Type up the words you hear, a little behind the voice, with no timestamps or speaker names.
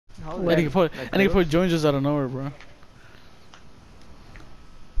And he put joints just out of nowhere, bro.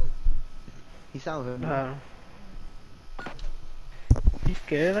 He sounds good. He's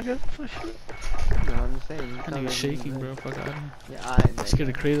scared, I guess, or shit? No, I'm just saying. That nigga's shaking, bro. Fuck out of here. Yeah, I Scared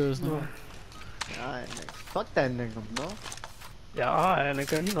of Kratos, no. Yeah, fuck that nigga, bro. Yeah, alright,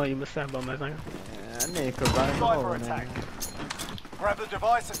 nigga. You know you missing about my thing. Yeah, that nigga could run Cyber attack. Grab the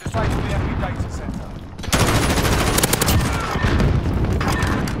device and disable the enemy data center.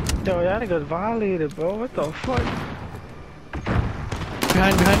 Yo, that nigga's violated, bro. What the fuck?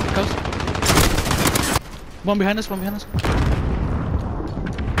 Behind, close. One behind us. He's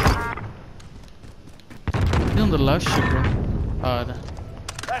on the left ship, bro.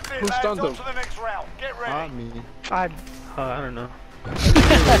 That's it, Who lads. stunned On him? to the next round. Get ready. Me. I don't know. He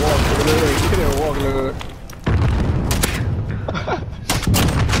didn't walk, look at it.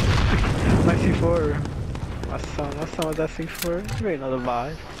 My C4. My son was that C4. You ain't know the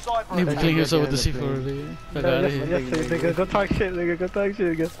vibe. Cyber He attack. clean himself with the C4, nigga. Fuck out of here. Yes, nigga. Go talk shit, nigga. Go talk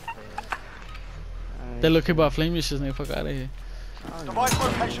shit, nigga. They look about flame issues, nigga. Fuck out of here. Device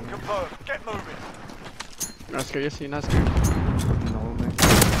location confirmed. Get moving. Not scared, yes, you're not scared. No, man.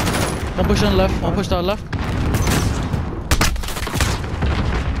 One push on left, one push down left.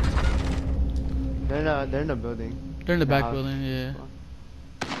 They're in the building. They're in the back house. building, yeah.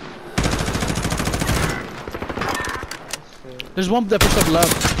 There's one that pushed up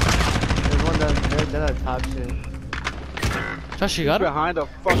left. There's one they're at top shit. Josh, you got him? Behind the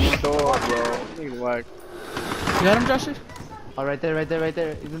fucking door, bro. Nigga, like. You got him, Josh? Oh, right there.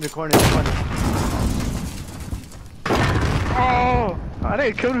 He's in the corner. Oh! I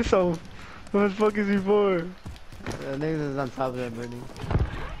didn't kill himself. What the fuck is he for? The niggas is on top of that building.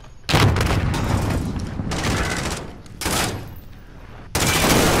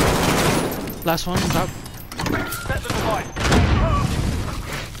 Last one, top. Set the device.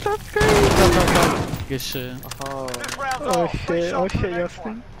 That's crazy. Top. Good shit. Oh. This round's Oh off. shit, Reshot for the next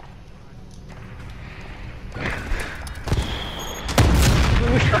Justin. one.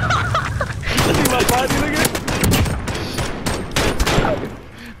 See my body, nigga?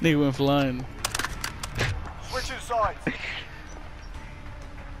 Nigga went flying. Switching sides.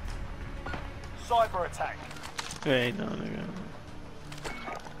 Cyber attack. Wait, no, nigga.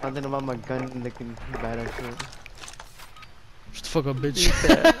 Nothing about my gun looking bad as shit. Shut the fuck up, bitch.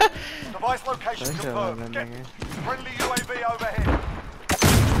 Device location confirmed. Get friendly UAV overhead.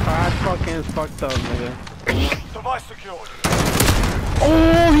 I fucking fucked up, nigga. Device secured.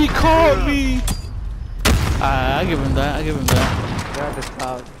 Oh, he caught me! I give him that, They're at the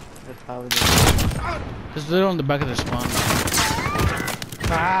top. Cause they're on the back of their spawn.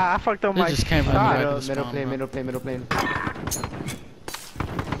 I fucked up They my just came from the shot. back of the Middle spawn, plane, bro. middle plane.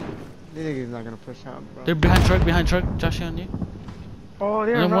 This nigga's not gonna push out, bro. They're behind truck, Josh on you. Oh,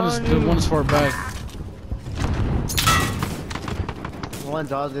 they're And then running. one is far back.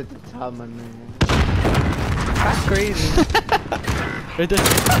 One's all at the top, my man. That's crazy. Right there.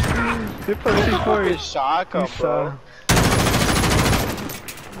 They put C4 Fucking shotgun, bro.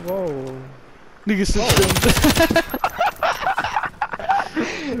 Whoa. Nigga system.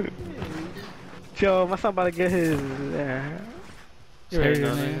 Yo, my son about to get his. Yeah. You already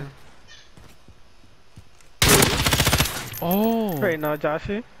know, nigga. Oh. Right now,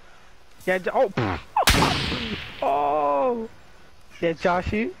 Joshy. Yeah, oh. Oh. Yeah,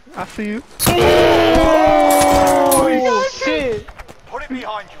 Joshy. I see you. Oh, shit. Put it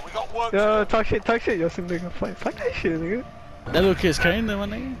behind you. We got work. Yo, talk shit. Yo, some nigga fight. Fuck that shit, nigga. That little kid's carrying them, my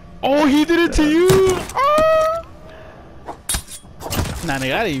nigga. Oh, he did it to you! Oh! Nah,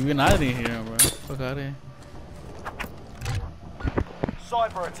 nigga, I didn't even hear him, bro. Fuck out of here.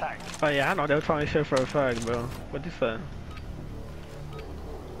 Cyber attack. Oh, yeah, I know. They were talking shit for a fact, bro. What you say?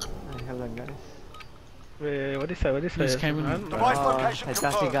 Hello, guys. Wait, what you say? He just came in. Device location I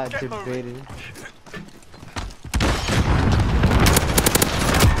thought he confirmed. got Get moving. debated.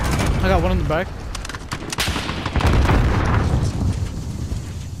 I got one in the back.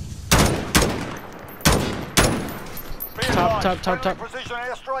 Be advised, Top. friendly precision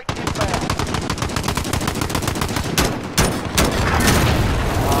airstrike inbound.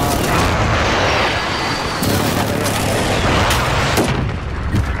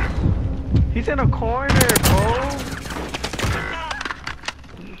 He's in a corner, bro.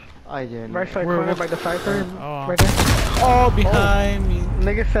 Oh, yeah. Right side Where- corner what- by the Cypher. Oh. Right there. Oh, behind me.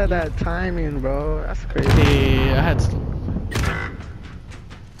 Nigga said that timing, bro. That's crazy. Yeah, I had to.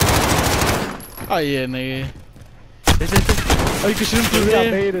 Oh, yeah, nigga. Oh, you can shoot him through He got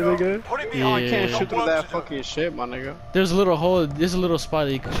there. baited, nigga. Put it Yeah. behind I you. can't We got shoot through work that to do. fucking shit, my nigga. There's a little hole. There's a little spot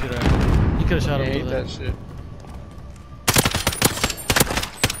that you can shoot at. You could have shot I him hate through that there. shit.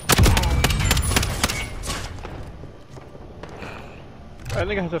 That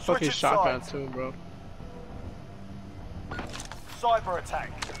nigga has a fucking Switching shotgun sides. too, bro. Cyber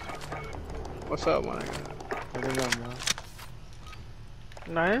attack. What's up, my nigga? I don't know, bro.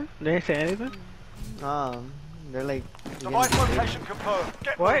 Nothing? They didn't say anything? They're like... Device location confirmed.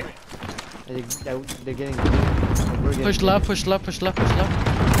 Get What? moving. They're getting... We're getting... Push left, push left, push left, push left.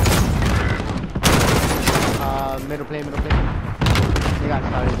 Middle plane, middle plane. They got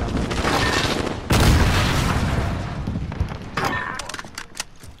started down there.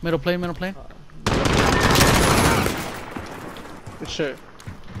 Middle plane, middle plane. Good shit.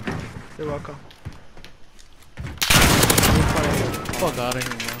 You're welcome. Fuck out of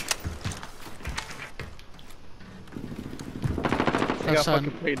here, bro. They got That's on.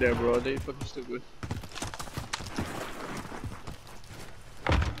 fucking played there, bro. They fucking stupid.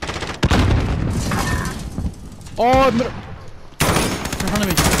 Oh, middle. In front of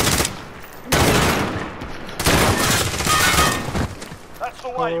me. That's the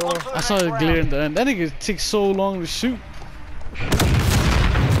way. On to the I saw next it round. glare in the end. That nigga takes so long to shoot.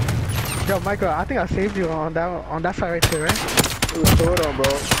 Yo, Michael, I think I saved you on that side right there, right? Hold on,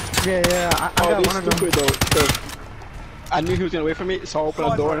 bro. Yeah, I Oh, got they one of them. stupid though. 'Cause I knew he was gonna wait for me, so I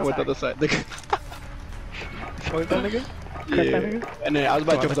opened the door and I went to the other side. Nigga. What that nigga? Yeah. And then I was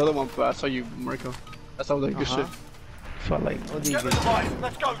about to jump the other one, but I saw you, Marco. That's how I was like, good shit. So I like, Oh, these Get the guys. device.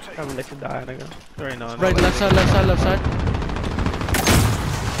 Let's go, I'm team. gonna let you die, nigga. You already know. Right, left side, left side, left side.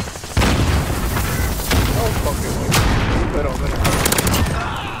 Oh, fucking way. Middle.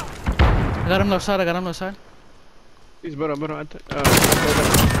 I got him left side, I got him left side. He's middle.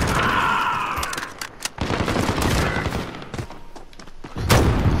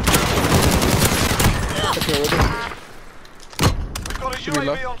 Got a Should we UAV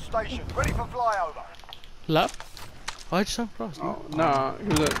left? on station. Ready for flyover. Left? Oh, I just shot across. Oh, nah, he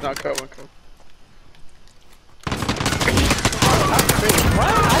was not cut one.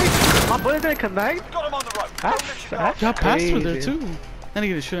 My bullet didn't connect? Got him on the road. That's Y'all passed through there crazy. too. Then he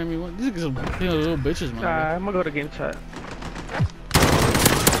get to shoot at me. These niggas are, little bitches, man. I'm gonna go to game chat. It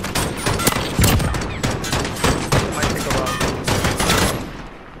might take a while.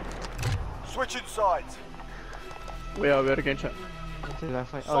 Switching sides. We are very good chat. What's the last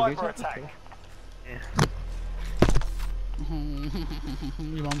fight? Oh, Cyber good shot. attack.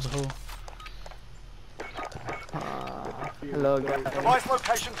 Your mom's a hoe. Hello, guys. Device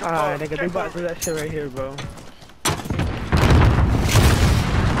location confirmed. Alright, nigga, they Get about to do moving. that shit right here, bro.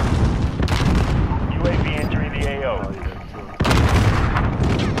 UAV entering the AO.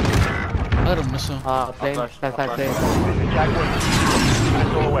 I got a missile. Plane. Left side plane.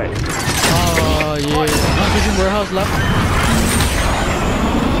 Missile away. Oh, yeah. One kitchen warehouse left.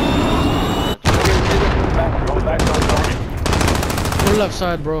 Go back to the target. Full left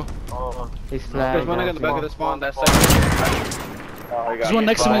side, bro. He's flat. There's one nigga in the back of the spawn. That's second. There's one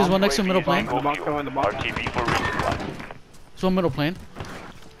next to me, there's one next to middle plane. The bunker in the bunker. RTV for resupply. There's one middle plane.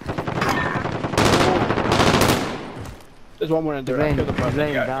 There's one more in there. I He's killed the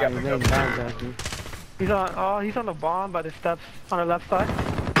laying person. down. He's laying down, Jackie. He's on the bomb by the steps on the left side.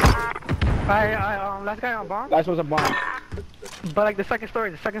 Last guy on bomb. Last one's a bomb. But like the second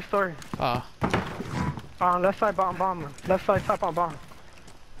story. Ah. Left side bomb. Left side top on bomb.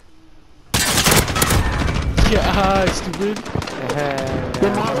 Yeah, stupid.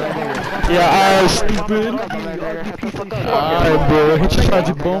 Yeah, Yeah, stupid. Alright, bro. Hit your shot,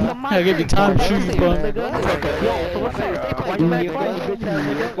 you bum. I give you time to shoot, you bum.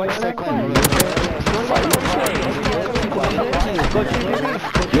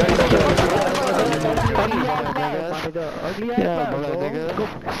 Yeah, nigga. Go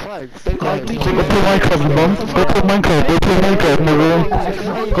play Minecraft, you bum. Go play Minecraft, nigga.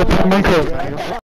 Go play Minecraft.